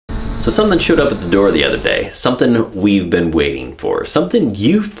So something showed up at the door the other day, something we've been waiting for, something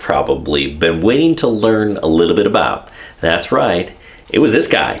you've probably been waiting to learn a little bit about. That's right, it was this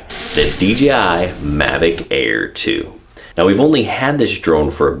guy, the DJI Mavic Air 2. Now we've only had this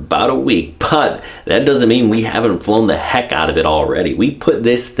drone for about a week, but that doesn't mean we haven't flown the heck out of it already. We put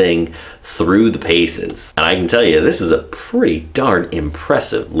this thing through the paces. And I can tell you, this is a pretty darn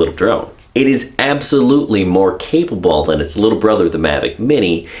impressive little drone. It is absolutely more capable than its little brother, the Mavic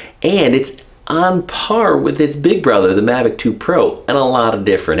Mini, and it's on par with its big brother, the Mavic 2 Pro, in a lot of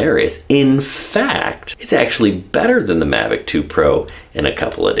different areas. In fact, it's actually better than the Mavic 2 Pro in a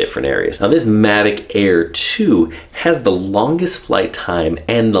couple of different areas. Now this Mavic Air 2 has the longest flight time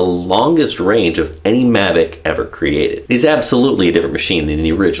and the longest range of any Mavic ever created. It is absolutely a different machine than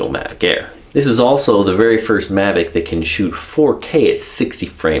the original Mavic Air. This is also the very first Mavic that can shoot 4K at 60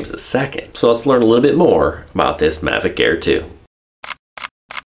 frames a second. So let's learn a little bit more about this Mavic Air 2.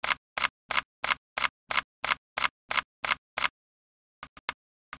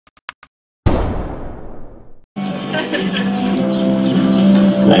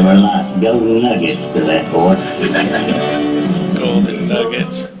 They were like golden nuggets to that boy. Golden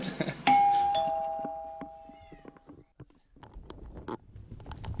nuggets.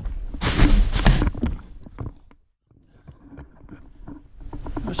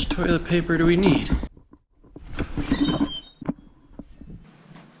 How much toilet paper do we need?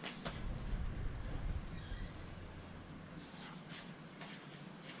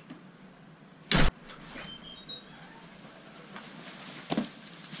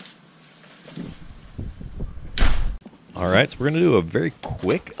 Alright, so we're going to do a very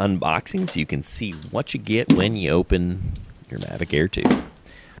quick unboxing so you can see what you get when you open your Mavic Air 2.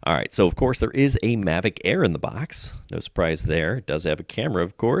 Alright, so of course there is a Mavic Air in the box. No surprise there. It does have a camera,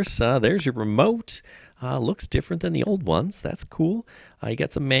 of course. There's your remote. Looks different than the old ones. That's cool. You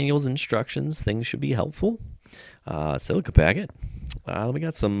got some manuals, instructions. Things should be helpful. Silica packet. We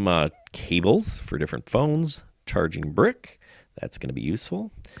got some cables for different phones. Charging brick. That's going to be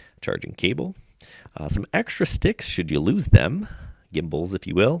useful. Charging cable. Some extra sticks should you lose them. Gimbals, if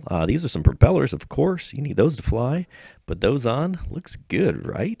you will. These are some propellers, of course. You need those to fly. Put those on. Looks good,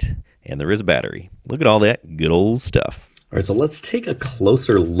 right? And there is a battery. Look at all that good old stuff. All right, so let's take a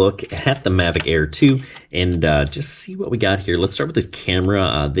closer look at the Mavic Air 2 and just see what we got here. Let's start with this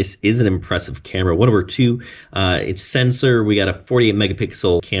camera. This is an impressive camera. 1/2. It's sensor. We got a 48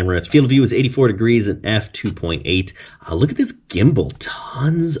 megapixel camera. Its field of view is 84 degrees and f2.8. Look at this gimbal.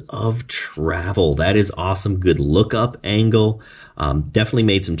 Tons of travel. That is awesome. Good look up angle. Definitely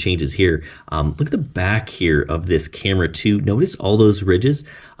made some changes here. Look at the back here of this camera too. Notice all those ridges.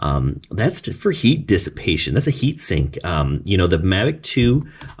 That's for heat dissipation. That's a heat sink. You know, the Mavic 2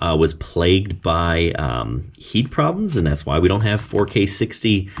 was plagued by heat problems, and that's why we don't have 4K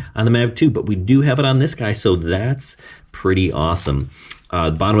 60 on the Mavic 2, but we do have it on this guy, so that's pretty awesome.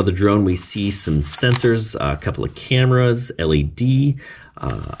 The bottom of the drone, we see some sensors, a couple of cameras, LED,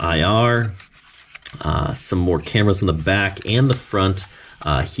 IR, some more cameras in the back and the front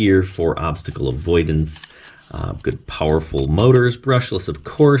here for obstacle avoidance. Good powerful motors, brushless of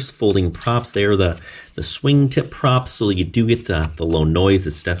course, folding props there, the swing tip props, so you do get the low noise.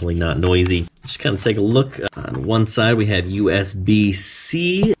 It's definitely not noisy. Just kind of take a look. On one side we have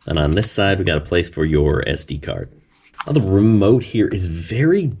USB-C, and on this side we got a place for your SD card. Now the remote here is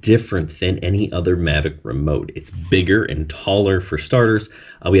very different than any other Mavic remote. It's bigger and taller for starters.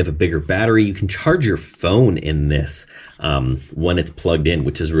 We have a bigger battery. You can charge your phone in this when it's plugged in,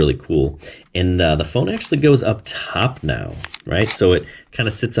 which is really cool. And the phone actually goes up top now, right? So it kind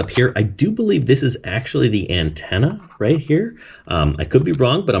of sits up here. I do believe this is actually the antenna right here. I could be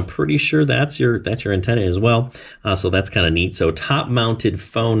wrong, but I'm pretty sure that's your antenna as well. So that's kind of neat. So top mounted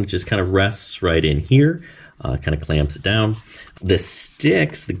phone just kind of rests right in here. Kind of clamps it down. The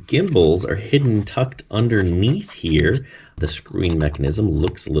sticks, the gimbals, are hidden tucked underneath here. The screwing mechanism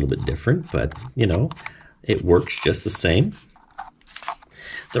looks a little bit different, but you know, it works just the same.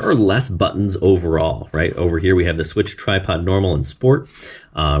 There are less buttons overall, right? Over here we have the switch tripod, normal, and sport.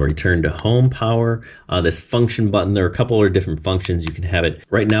 Return to home power. This function button, there are a couple of different functions. You can have it,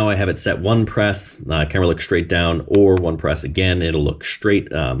 right now I have it set one press, camera looks straight down, or one press again, it'll look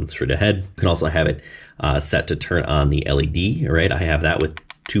straight ahead. You can also have it set to turn on the LED, right? I have that with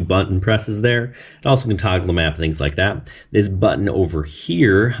 2 button presses there. It also can toggle the map, things like that. This button over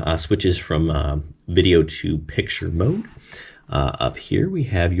here switches from video to picture mode. Up here we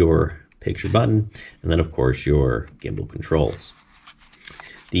have your picture button, and then of course your gimbal controls.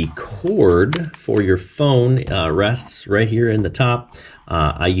 The cord for your phone rests right here in the top.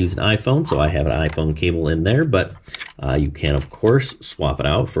 I use an iPhone, so I have an iPhone cable in there, but you can, of course, swap it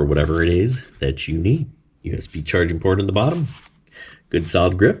out for whatever it is that you need. USB charging port in the bottom. Good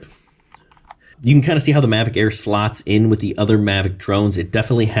solid grip. You can kind of see how the Mavic Air slots in with the other Mavic drones. It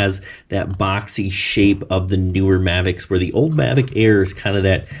definitely has that boxy shape of the newer Mavics, where the old Mavic Air is kind of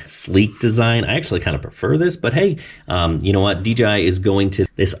that sleek design. I actually kind of prefer this, but hey, you know what? DJI is going to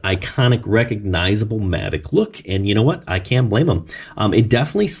this iconic, recognizable Mavic look, and you know what? I can't blame them. It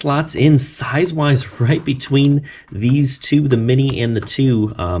definitely slots in size-wise right between these two, the Mini and the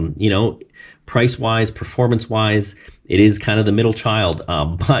 2. You know, price-wise, performance-wise, it is kind of the middle child,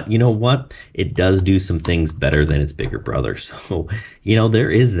 but you know what? It does do some things better than its bigger brother. So, you know, there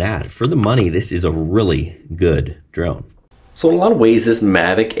is that. For the money, this is a really good drone. So in a lot of ways, this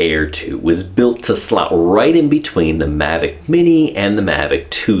Mavic Air 2 was built to slot right in between the Mavic Mini and the Mavic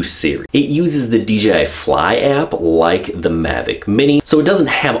 2 series. It uses the DJI Fly app like the Mavic Mini, so it doesn't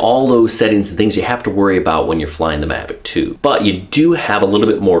have all those settings and things you have to worry about when you're flying the Mavic 2. But you do have a little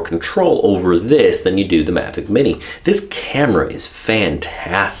bit more control over this than you do the Mavic Mini. This camera is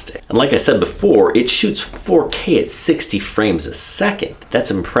fantastic. And like I said before, it shoots 4K at 60 frames a second.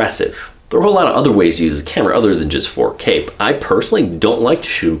 That's impressive. There are a whole lot of other ways to use the camera other than just 4K. But I personally don't like to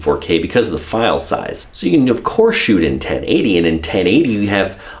shoot in 4K because of the file size. So you can of course shoot in 1080, and in 1080 you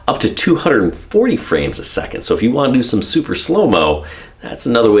have up to 240 frames a second. So if you want to do some super slow-mo, that's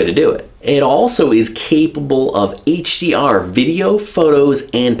another way to do it. It also is capable of HDR, video, photos,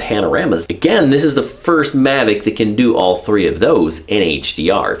 and panoramas. Again, this is the first Mavic that can do all three of those in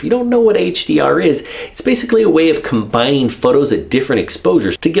HDR. If you don't know what HDR is, it's basically a way of combining photos at different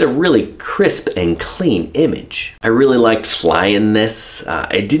exposures to get a really crisp and clean image. I really liked flying this.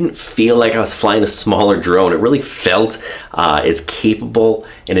 It didn't feel like I was flying a smaller drone. It really felt as capable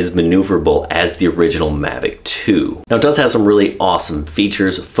and as maneuverable as the original Mavic 2. Now, it does have some really awesome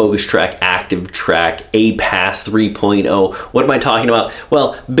features: focus track, active track, APAS 3.0. What am I talking about?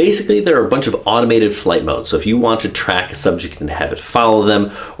 Well, basically there are a bunch of automated flight modes. So if you want to track a subject and have it follow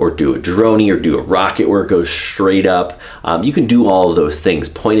them, or do a droney, or do a rocket where it goes straight up, you can do all of those things.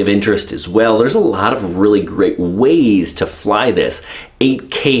 Point of interest as well. There's a lot of really great ways to fly this.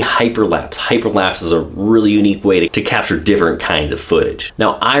 8K hyperlapse. Hyperlapse is a really unique way to capture different kinds of footage.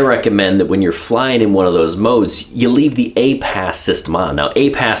 Now, I recommend that when you're flying in one of those modes, you leave the APAS system on. Now,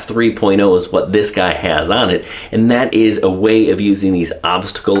 APAS 3.0 is what this guy has on it, and that is a way of using these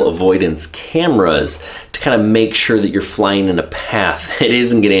obstacle avoidance cameras to kind of make sure that you're flying in a path that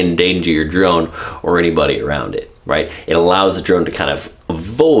isn't going to endanger your drone or anybody around it, right? It allows the drone to kind of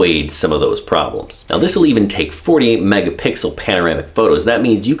avoid some of those problems. Now, this will even take 48 megapixel panoramic photos. That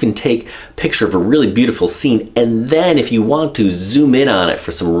means you can take a picture of a really beautiful scene, and then if you want to, zoom in on it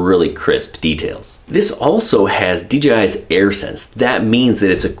for some really crisp details. This also has DJI's AirSense. That means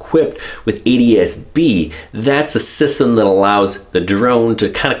that it's equipped with ADS-B. That's a system that allows the drone to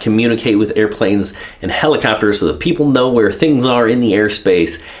kind of communicate with airplanes and helicopters so that people know where things are in the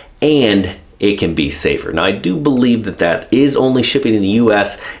airspace, and it can be safer. Now, I do believe that that is only shipping in the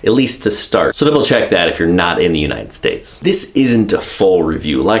US, at least to start. So double check that if you're not in the United States. This isn't a full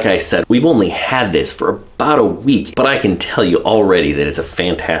review. Like I said, we've only had this for about a week, but I can tell you already that it's a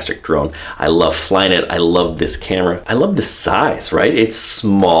fantastic drone. I love flying it. I love this camera. I love the size, right? It's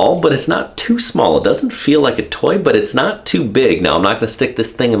small, but it's not too small. It doesn't feel like a toy, but it's not too big. Now, I'm not gonna stick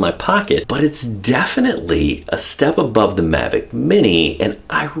this thing in my pocket, but it's definitely a step above the Mavic Mini, and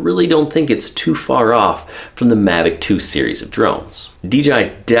I really don't think it's too far off from the Mavic 2 series of drones.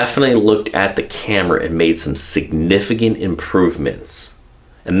 DJI definitely looked at the camera and made some significant improvements.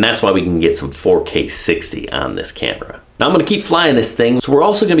 And that's why we can get some 4K 60 on this camera. Now, I'm going to keep flying this thing, so we're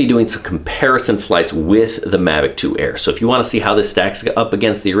also going to be doing some comparison flights with the Mavic 2 Air. So if you want to see how this stacks up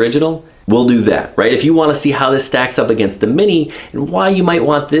against the original, we'll do that, right? If you want to see how this stacks up against the Mini and why you might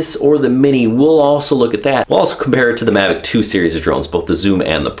want this or the Mini, we'll also look at that. We'll also compare it to the Mavic 2 series of drones, both the Zoom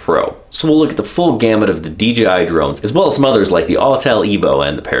and the Pro. So we'll look at the full gamut of the DJI drones, as well as some others like the Autel Evo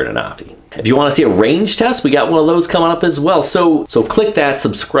and the Paradenofi. If you want to see a range test, we got one of those coming up as well. So click that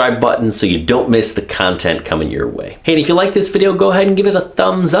subscribe button so you don't miss the content coming your way. Hey, and if you like this video, go ahead and give it a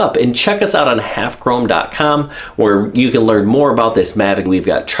thumbs up, and check us out on halfchrome.com, where you can learn more about this Mavic. We've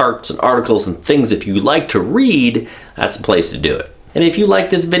got charts and articles and things. If you like to read, that's the place to do it. And if you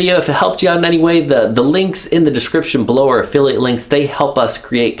like this video, if it helped you out in any way, the links in the description below are affiliate links. They help us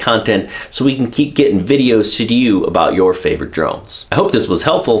create content so we can keep getting videos to you about your favorite drones. I hope this was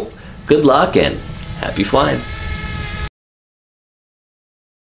helpful. Good luck and happy flying.